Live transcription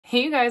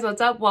Hey you guys,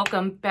 what's up?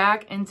 Welcome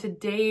back. In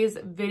today's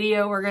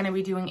video, we're going to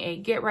be doing a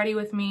get ready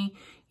with me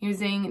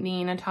using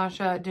the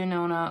Natasha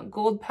Denona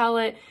gold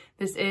palette.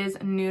 This is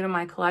new to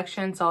my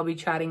collection, so I'll be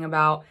chatting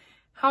about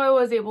how I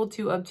was able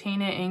to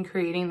obtain it and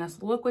creating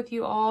this look with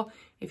you all.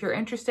 If you're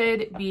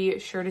interested, be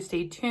sure to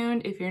stay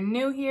tuned. If you're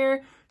new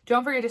here,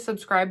 don't forget to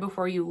subscribe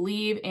before you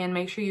leave and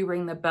make sure you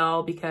ring the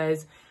bell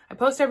because I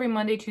post every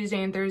Monday,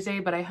 Tuesday, and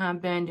Thursday, but I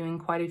have been doing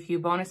quite a few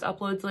bonus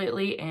uploads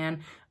lately and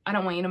I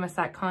don't want you to miss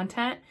that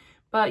content.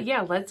 But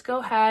yeah, let's go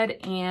ahead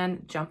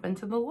and jump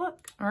into the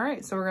look. All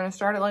right, so we're gonna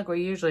start it like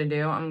we usually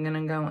do. I'm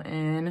gonna go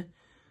in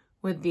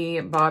with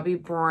the Bobbi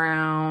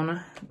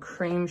Brown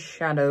Cream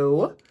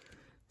Shadow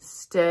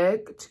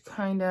stick to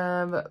kind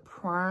of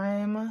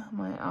prime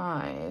my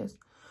eyes.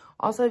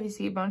 Also, if you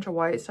see a bunch of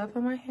white stuff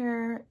in my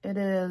hair, it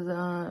is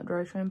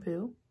dry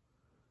shampoo.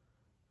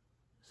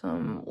 So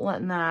I'm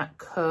letting that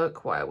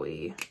cook while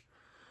we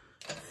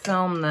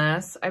film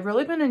this. I've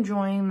really been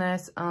enjoying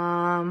this,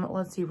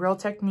 let's see, Real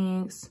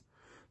Techniques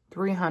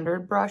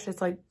 300 brush.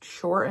 It's like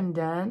short and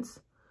dense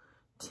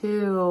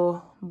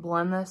to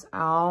blend this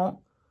out.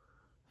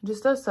 It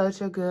just does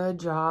such a good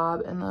job,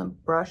 and the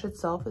brush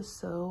itself is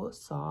so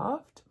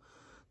soft.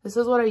 This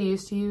is what I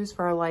used to use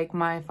for like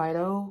my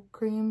Fido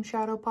cream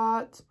shadow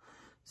pots,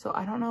 so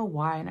I don't know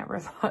why I never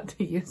thought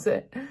to use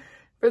it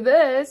for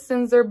this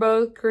since they're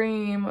both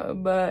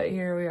cream, but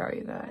here we are,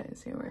 you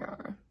guys. Here we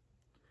are.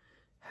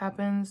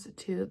 Happens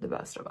to the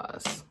best of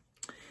us.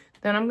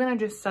 Then I'm going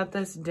to just set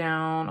this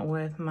down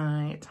with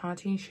my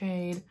Tati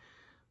shade,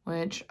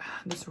 which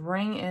this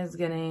ring is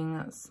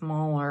getting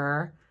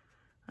smaller.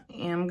 I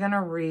am going to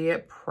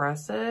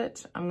repress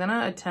it. I'm going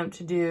to attempt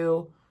to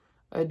do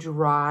a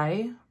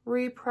dry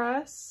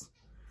repress.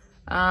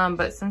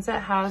 But since it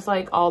has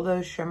like all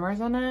those shimmers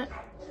in it,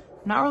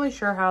 I'm not really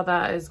sure how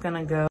that is going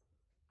to go.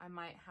 I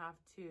might have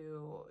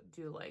to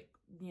do like,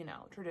 you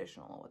know,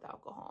 traditional with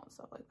alcohol and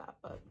stuff like that,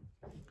 but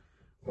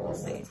we'll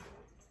see.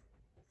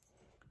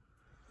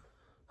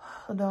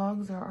 The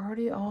dogs are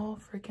already all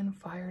freaking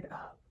fired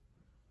up,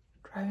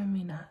 driving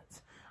me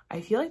nuts. I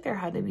feel like there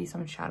had to be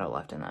some shadow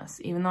left in this,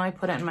 even though I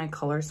put it in my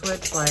color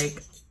switch.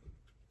 Like,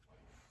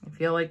 I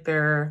feel like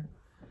there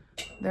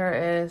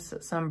is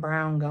some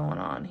brown going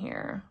on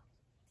here.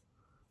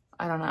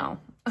 I don't know.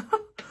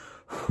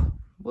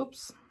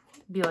 Whoops,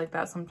 be like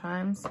that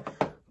sometimes.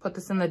 Put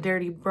this in the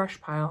dirty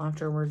brush pile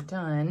after we're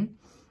done.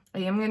 I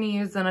am going to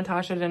use the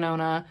Natasha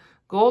Denona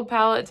gold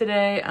palette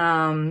today.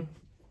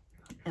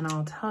 And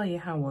I'll tell you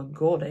how we'll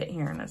gold it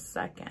here in a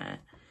second.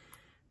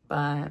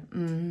 But,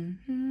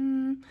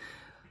 I'm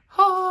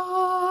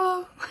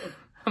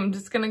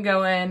just going to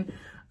go in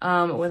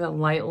with a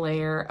light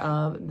layer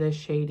of the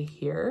shade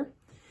here.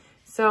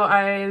 So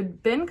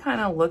I've been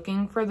kind of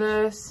looking for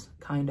this,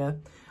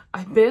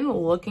 I've been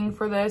looking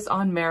for this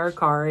on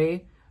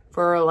Mercari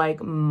for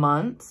like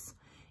months.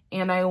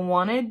 And I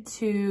wanted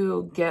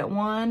to get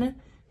one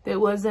that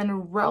was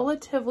in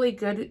relatively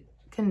good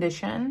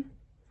condition,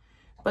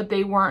 but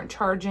they weren't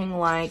charging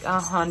like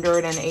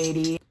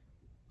 $180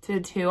 to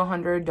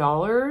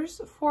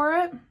 $200 for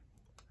it.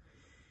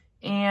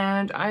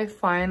 And I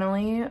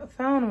finally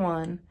found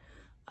one.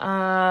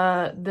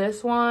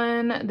 This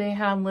one they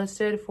had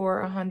listed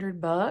for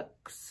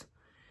 $100,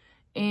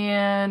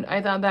 and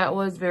I thought that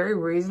was very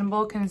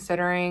reasonable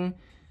considering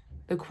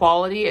the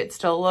quality. It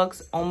still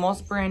looks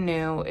almost brand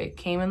new. It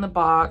came in the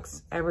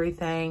box,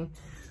 everything.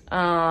 So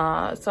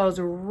I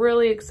was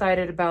really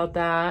excited about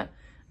that.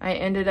 I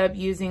ended up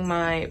using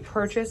my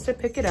purchase to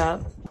pick it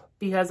up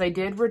because I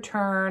did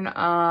return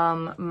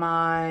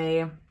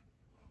my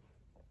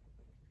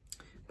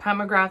Pat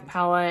McGrath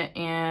palette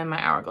and my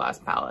Hourglass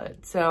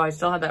palette. So I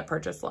still have that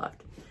purchase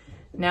left.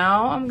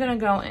 Now I'm going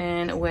to go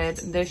in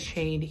with this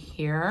shade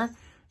here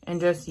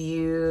and just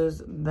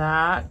use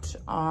that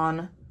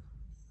on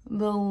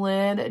the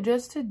lid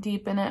just to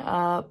deepen it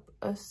up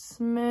a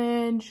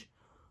smidge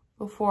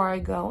before I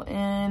go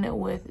in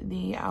with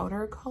the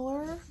outer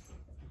color.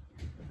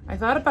 I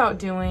thought about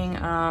doing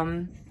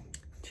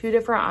 2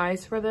 different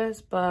eyes for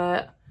this,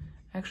 but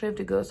I actually have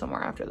to go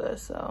somewhere after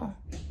this, so.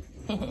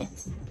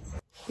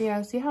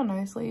 Yeah, see how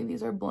nicely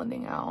these are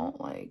blending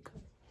out? Like,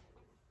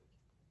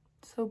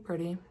 so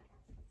pretty.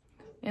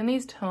 And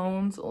these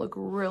tones look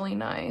really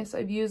nice.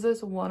 I've used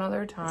this one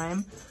other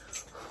time,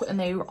 and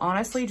they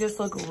honestly just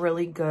look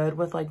really good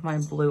with like my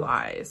blue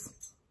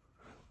eyes.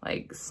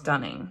 Like,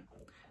 stunning.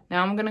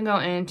 Now I'm going to go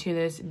into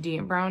this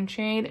deep brown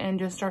shade and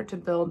just start to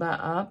build that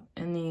up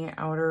in the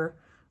outer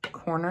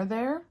corner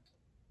there.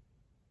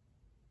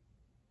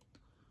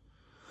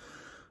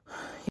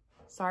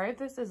 Sorry if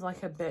this is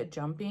like a bit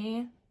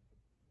jumpy.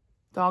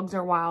 Dogs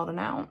are wilding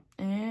out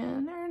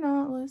and they're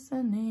not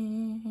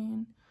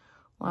listening.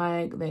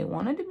 Like, they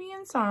wanted to be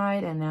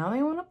inside and now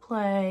they want to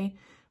play,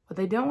 but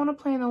they don't want to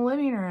play in the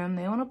living room.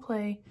 They want to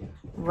play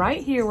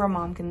right here where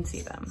mom can see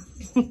them.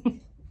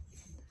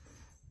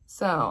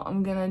 So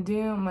I'm gonna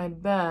do my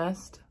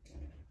best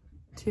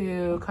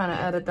to kind of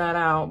edit that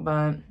out,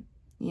 but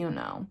you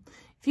know,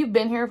 if you've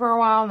been here for a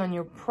while, then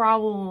you're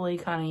probably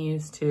kind of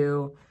used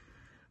to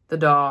the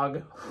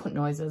dog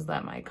noises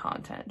that my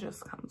content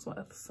just comes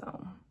with,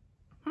 so.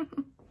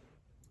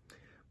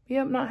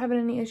 Yep, not having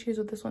any issues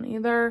with this one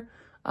either.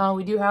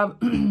 We do have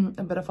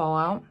a bit of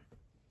fallout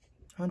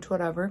onto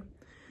whatever.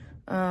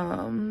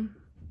 Or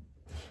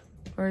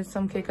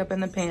some kick up in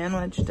the pan,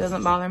 which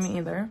doesn't bother me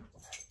either.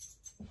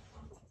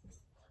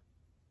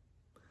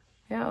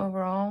 Yeah,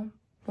 overall,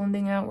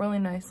 blending out really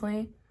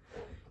nicely.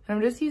 And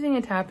I'm just using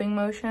a tapping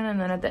motion,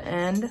 and then at the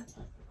end,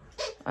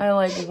 I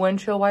like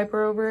windshield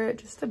wiper over it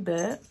just a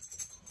bit.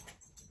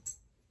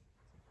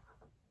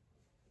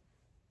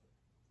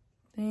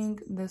 I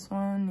think this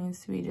one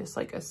needs to be just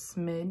like a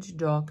smidge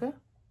darker.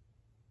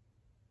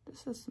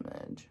 Just a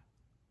smidge.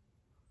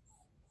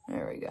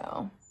 There we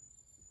go.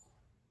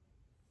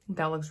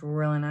 That looks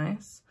really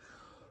nice.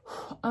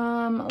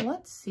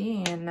 Let's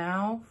see. And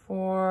now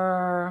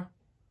for,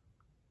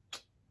 I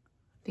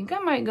think I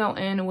might go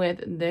in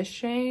with this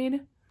shade,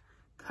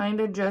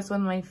 kind of just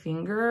with my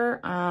finger,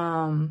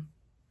 all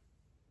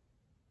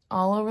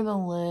over the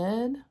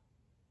lid,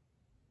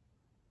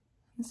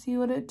 and see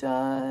what it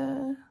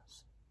does.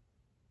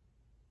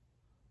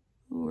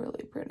 Ooh,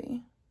 really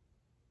pretty.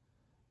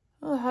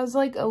 Oh, it has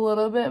like a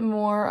little bit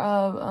more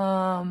of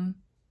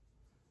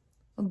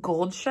a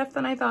gold shift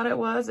than I thought it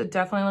was. It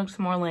definitely looks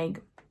more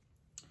like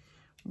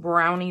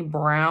brownie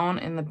brown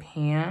in the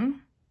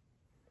pan.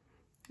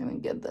 I'm gonna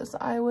get this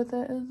eye with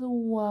it as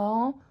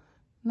well.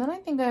 And then I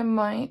think I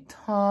might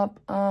top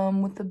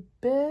with a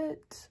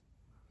bit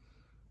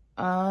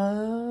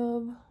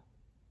of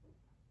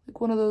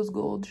like one of those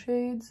gold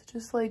shades,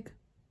 just like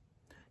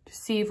to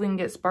see if we can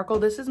get sparkle.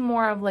 This is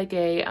more of like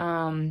a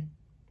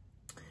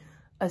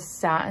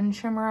satin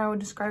shimmer, I would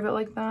describe it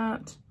like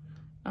that.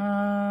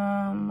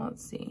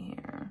 Let's see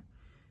here.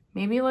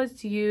 Maybe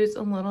let's use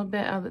a little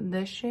bit of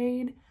this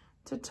shade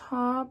to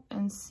top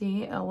and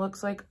see. It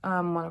looks like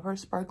one of our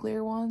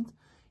sparklier ones.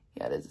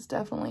 Yeah, it is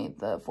definitely,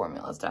 the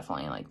formula is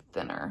definitely like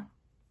thinner.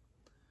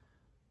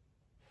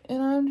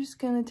 And I'm just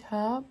gonna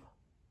tap.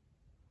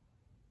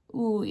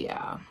 Ooh,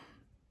 yeah.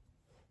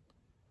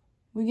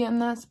 We getting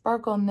that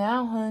sparkle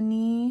now,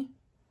 honey.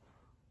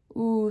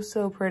 Ooh,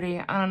 so pretty.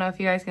 I don't know if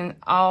you guys can,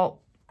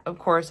 I'll, of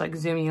course, like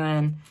zoom you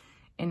in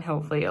and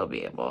hopefully you'll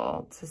be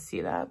able to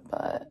see that.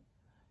 But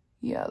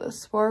yeah, the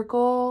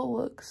sparkle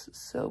looks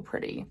so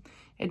pretty.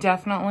 It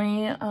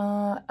definitely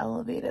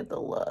elevated the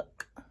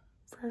look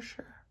for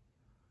sure.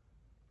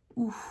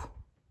 Oof.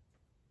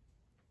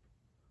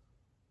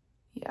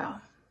 Yeah.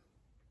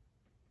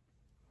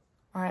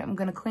 All right, I'm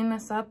gonna clean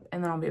this up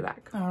and then I'll be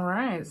back. All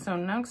right, so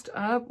next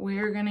up,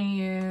 we're gonna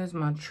use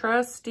my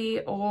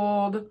trusty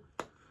old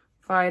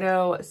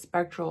Fido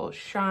Spectral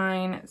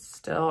Shine.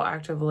 Still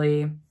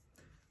actively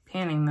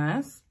panning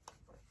this.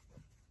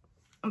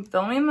 I'm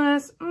filming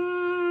this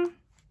a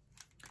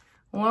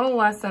little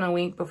less than a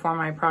week before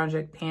my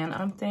Project Pan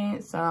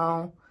update.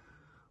 So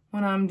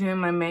when I'm doing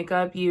my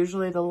makeup,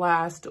 usually the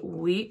last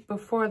week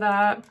before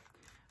that,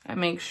 I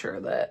make sure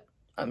that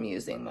I'm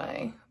using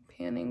my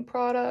panning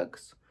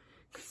products.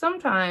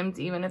 Sometimes,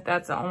 even if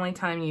that's the only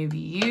time you've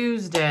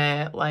used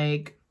it,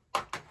 like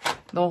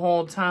the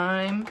whole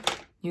time,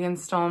 you can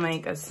still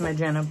make a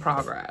smidgen of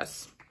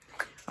progress.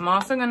 I'm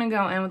also gonna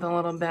go in with a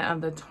little bit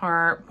of the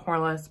Tarte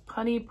Poreless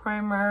Putty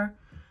Primer.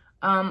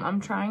 I'm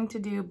trying to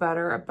do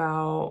better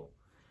about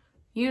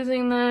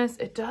using this.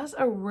 It does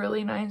a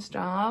really nice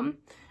job.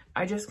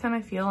 I just kind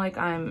of feel like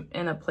I'm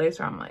in a place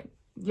where I'm like,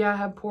 yeah, I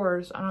have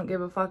pores. I don't give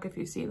a fuck if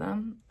you see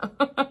them.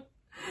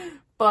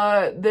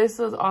 But this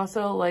is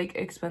also like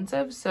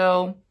expensive,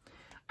 so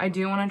I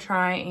do want to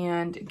try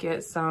and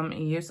get some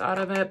use out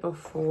of it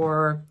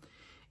before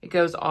it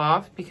goes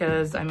off,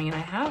 because I mean, I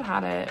have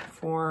had it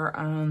for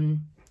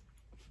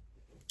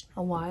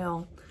a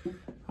while.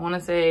 I want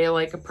to say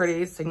like a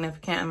pretty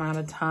significant amount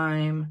of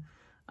time.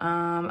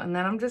 And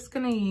then I'm just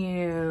gonna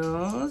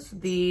use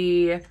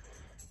the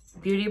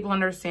Beauty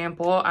Blender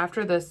sample.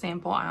 After this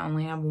sample, I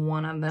only have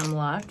one of them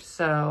left,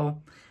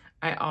 so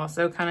I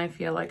also kind of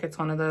feel like it's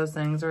one of those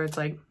things where it's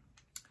like,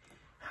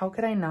 how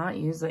could I not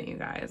use it, you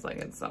guys? Like,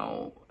 it's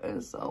so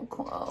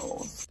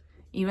close.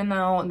 Even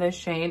though this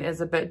shade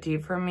is a bit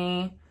deep for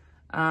me,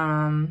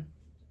 I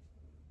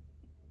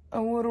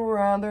would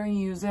rather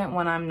use it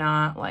when I'm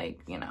not,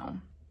 like, you know,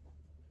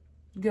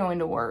 going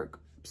to work.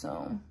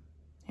 So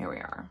here we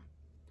are.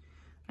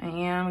 I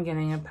am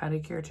getting a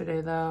pedicure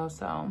today though,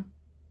 so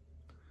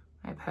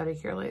my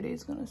pedicure lady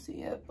is gonna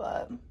see it,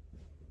 but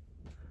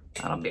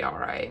that'll be all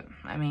right.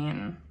 I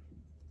mean,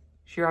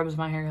 she rubs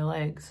my hairy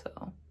legs,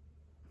 so.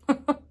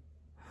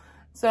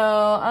 So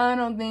I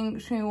don't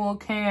think she will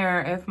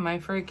care if my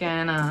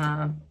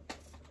freaking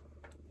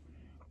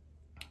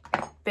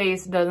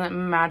face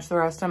doesn't match the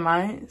rest of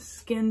my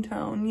skin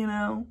tone, you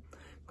know?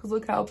 Because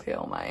look how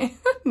pale my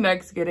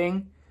neck's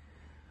getting.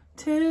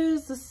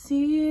 'Tis the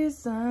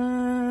season.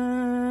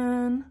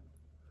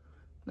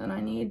 Then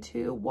I need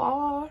to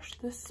wash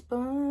the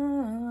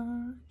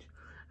sponge.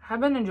 I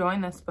have been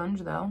enjoying this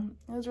sponge though.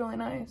 It was really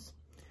nice.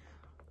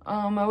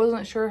 I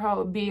wasn't sure how it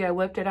would be. I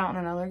whipped it out in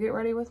another Get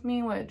Ready With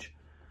Me, which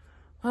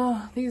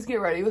these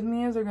Get Ready With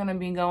Me's are going to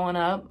be going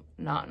up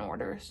not in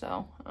order,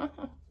 so.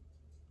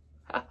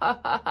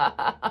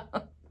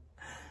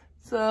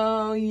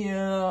 So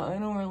yeah, I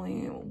don't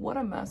really, what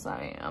a mess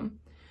I am.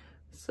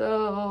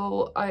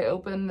 So I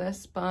opened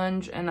this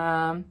sponge and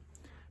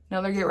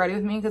another Get Ready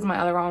With Me because my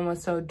other one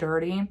was so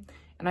dirty.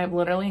 And I've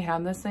literally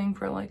had this thing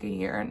for like a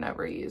year and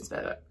never used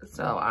it.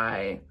 So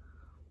I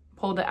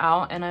pulled it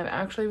out and I've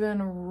actually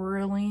been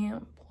really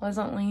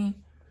pleasantly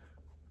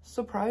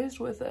surprised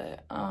with it.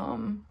 I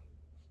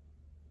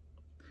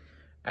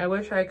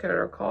wish I could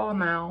recall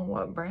now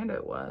what brand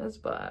it was,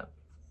 but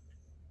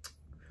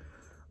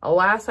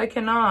alas, I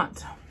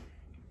cannot.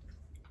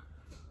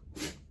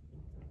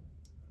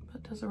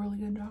 But does a really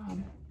good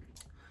job.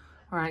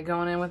 All right,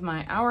 going in with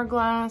my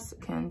Hourglass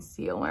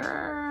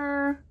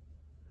concealer.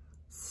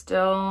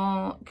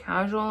 Still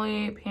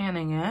casually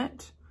panning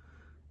it.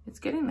 It's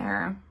getting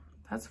there.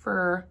 That's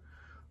for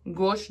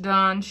Gauche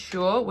d'un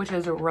Jour, which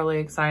is really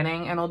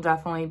exciting. It'll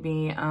definitely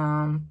be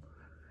in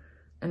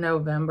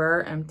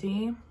November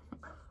empty.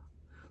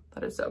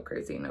 That is so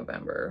crazy,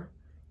 November.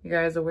 You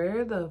guys,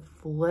 where the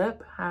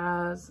flip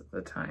has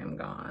the time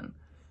gone?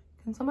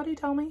 Can somebody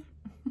tell me?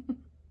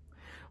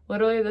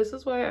 Literally, this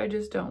is why I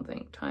just don't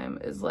think time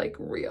is like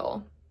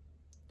real.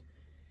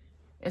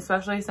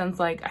 Especially since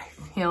like I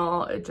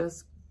feel it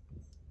just,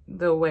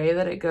 the way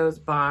that it goes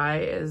by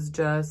is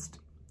just,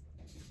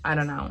 I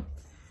don't know,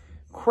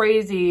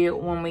 crazy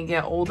when we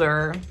get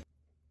older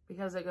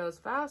because it goes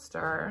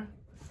faster.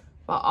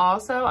 But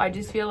also, I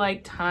just feel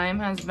like time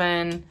has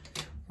been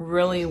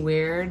really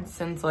weird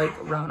since like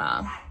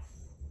Rona.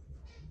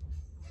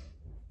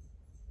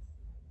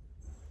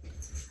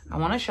 I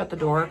want to shut the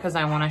door because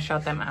I want to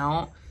shut them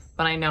out.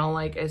 But I know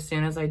like as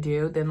soon as I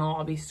do, then they'll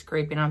all be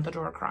scraping out the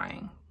door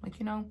crying. Like,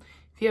 you know,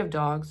 if you have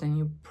dogs, then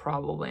you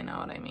probably know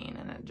what I mean.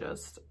 And it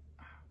just...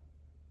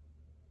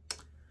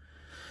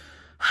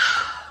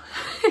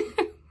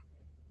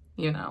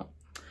 you know.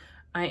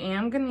 I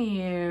am going to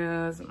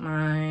use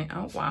my...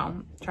 oh, wow.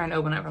 Trying to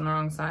open it from the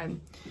wrong side.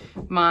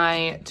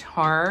 My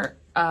Tarte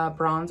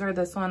bronzer.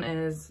 This one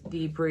is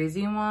the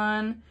Breezy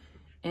one.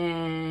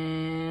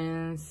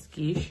 And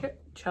Ski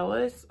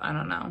Cellist. I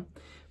don't know.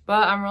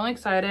 But I'm really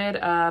excited.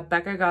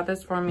 Becca got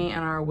this for me in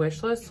our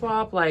wish list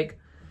swap like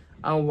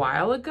a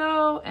while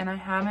ago. And I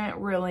haven't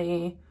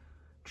really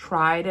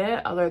tried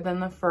it other than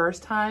the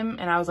first time.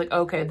 And I was like,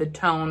 okay, the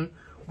tone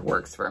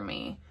works for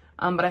me.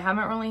 But I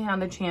haven't really had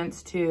the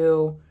chance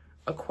to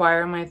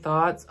acquire my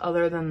thoughts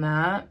other than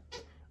that.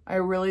 I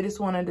really just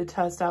wanted to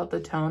test out the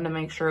tone to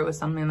make sure it was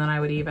something that I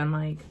would even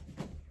like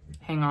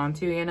hang on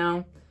to, you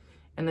know?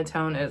 And the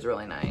tone is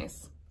really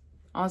nice.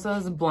 Also,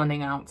 it's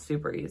blending out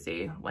super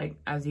easy. Like,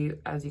 as you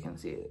can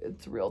see,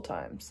 it's real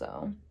time.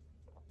 So,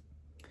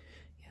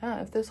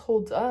 yeah, if this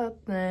holds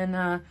up,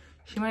 then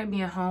she might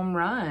be a home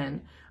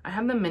run. I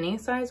have the mini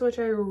size, which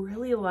I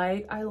really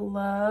like. I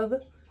love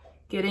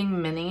getting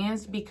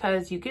minis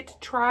because you get to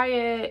try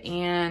it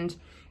and,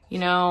 you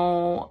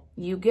know,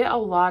 you get a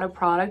lot of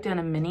product in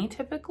a mini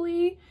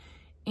typically.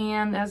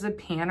 And as a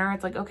panner,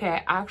 it's like, okay,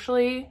 I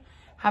actually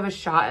have a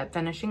shot at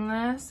finishing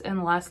this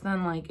in less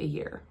than like a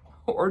year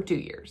or 2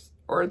 years.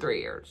 Or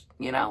 3 years,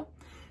 you know?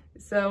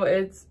 So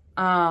it's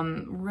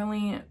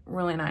really,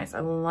 really nice. I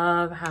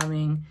love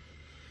having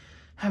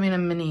a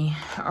mini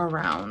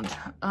around.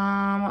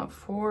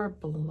 For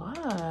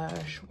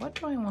blush, what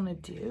do I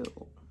want to do?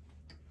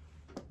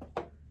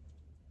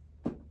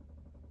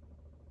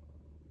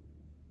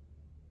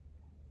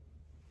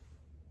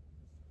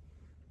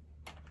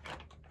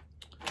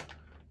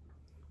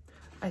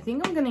 I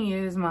think I'm gonna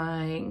use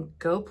my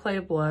Go Play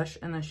blush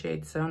in the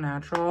shade So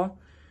Natural.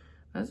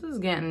 This is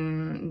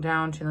getting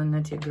down to the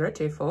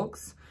nitty-gritty,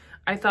 folks.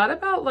 I thought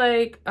about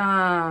like,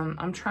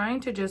 I'm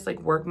trying to just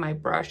like work my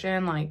brush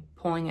in, like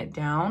pulling it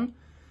down.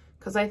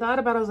 Cause I thought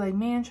about it, I was like,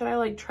 man, should I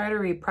like try to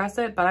repress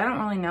it? But I don't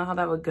really know how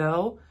that would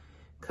go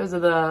because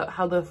of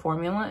how the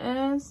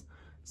formula is.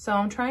 So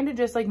I'm trying to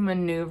just like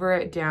maneuver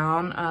it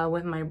down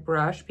with my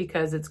brush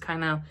because it's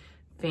kind of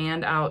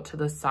fanned out to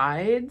the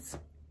sides.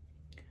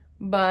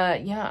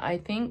 But yeah, I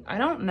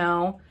don't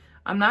know.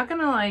 I'm not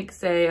gonna like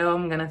say, oh,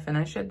 I'm gonna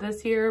finish it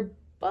this year,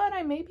 but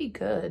I maybe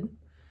could.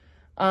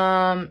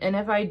 And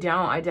if I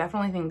don't, I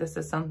definitely think this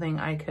is something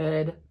I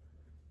could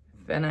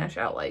finish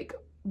at like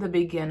the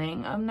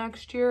beginning of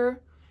next year,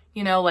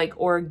 you know, like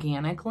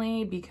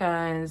organically,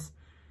 because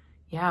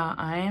yeah,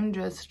 I am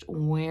just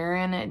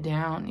wearing it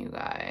down, you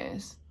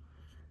guys.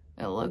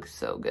 It looks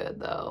so good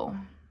though.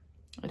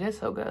 It is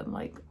so good.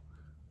 Like,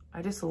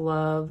 I just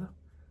love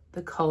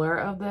the color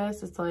of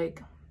this. It's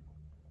like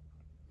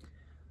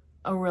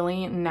a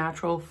really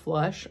natural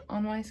flush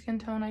on my skin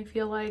tone, I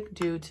feel like,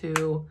 due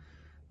to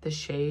the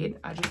shade.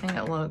 I just think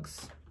it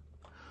looks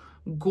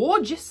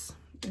gorgeous.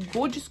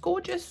 Gorgeous,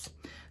 gorgeous.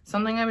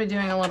 Something I've been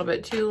doing a little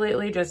bit too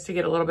lately, just to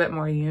get a little bit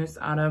more use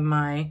out of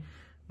my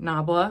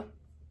Nabla,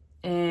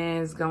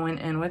 is going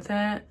in with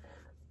it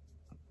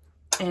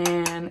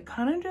and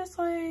kind of just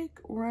like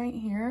right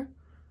here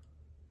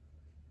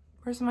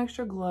for some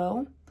extra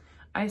glow.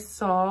 I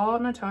saw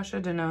Natasha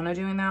Denona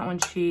doing that when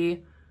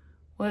she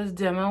was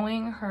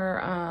demoing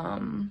her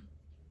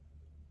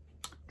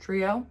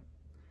trio.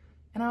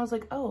 And I was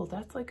like, oh,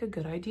 that's like a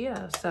good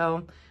idea.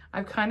 So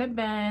I've kind of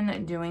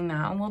been doing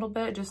that a little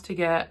bit just to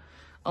get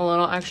a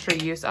little extra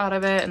use out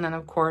of it. And then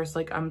of course,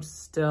 like I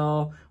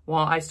still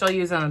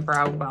use it on the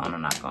brow bone.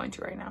 I'm not going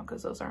to right now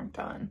because those aren't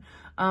done.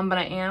 But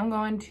I am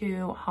going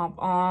to hop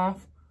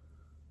off,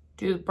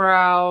 do the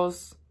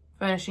brows,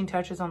 finishing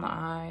touches on the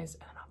eyes,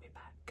 and I'll be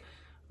back.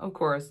 Of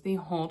course, the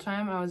whole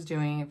time I was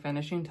doing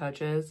finishing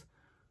touches,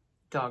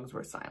 dogs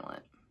were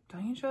silent.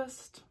 Don't you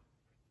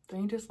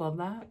just love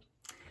that?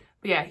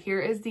 But yeah, here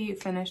is the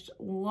finished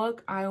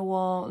look. I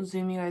will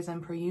zoom you guys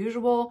in per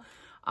usual.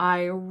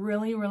 I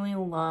really, really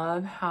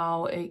love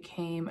how it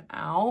came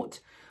out.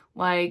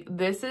 Like,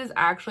 this is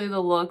actually the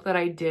look that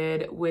I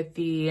did with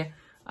the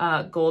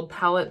gold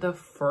palette the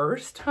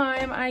first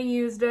time I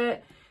used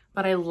it,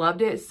 but I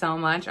loved it so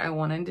much I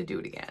wanted to do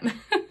it again.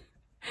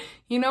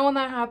 You know when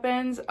that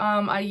happens?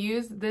 I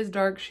used this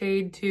dark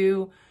shade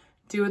to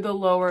do the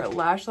lower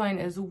lash line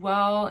as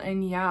well,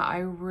 and yeah,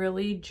 I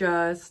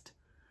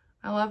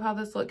love how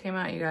this look came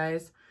out, you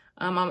guys.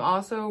 I'm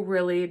also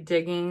really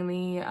digging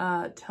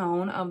the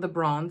tone of the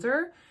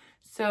bronzer,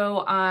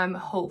 so I'm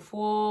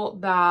hopeful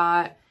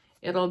that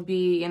it'll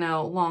be, you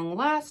know, long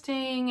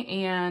lasting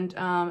and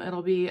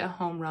it'll be a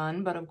home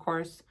run, but of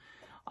course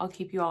I'll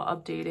keep you all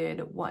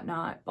updated,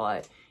 whatnot.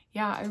 But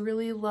yeah, I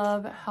really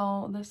love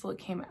how this look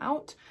came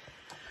out.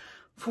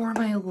 For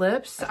my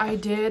lips, I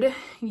did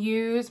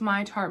use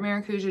my Tarte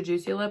Maracuja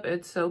Juicy Lip.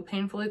 It's so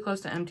painfully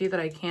close to empty that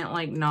I can't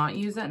like not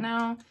use it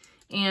now.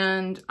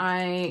 And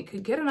I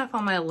could get enough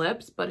on my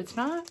lips, but it's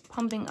not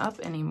pumping up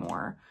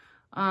anymore.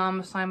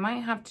 So I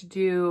might have to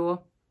do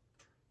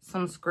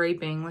some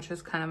scraping, which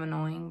is kind of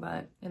annoying,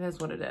 but it is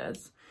what it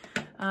is.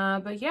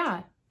 But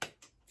yeah,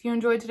 if you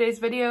enjoyed today's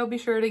video, be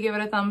sure to give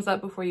it a thumbs up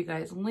before you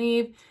guys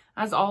leave.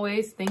 As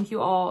always, thank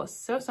you all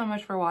so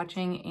much for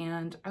watching,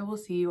 and I will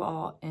see you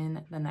all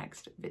in the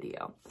next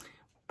video.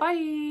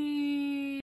 Bye!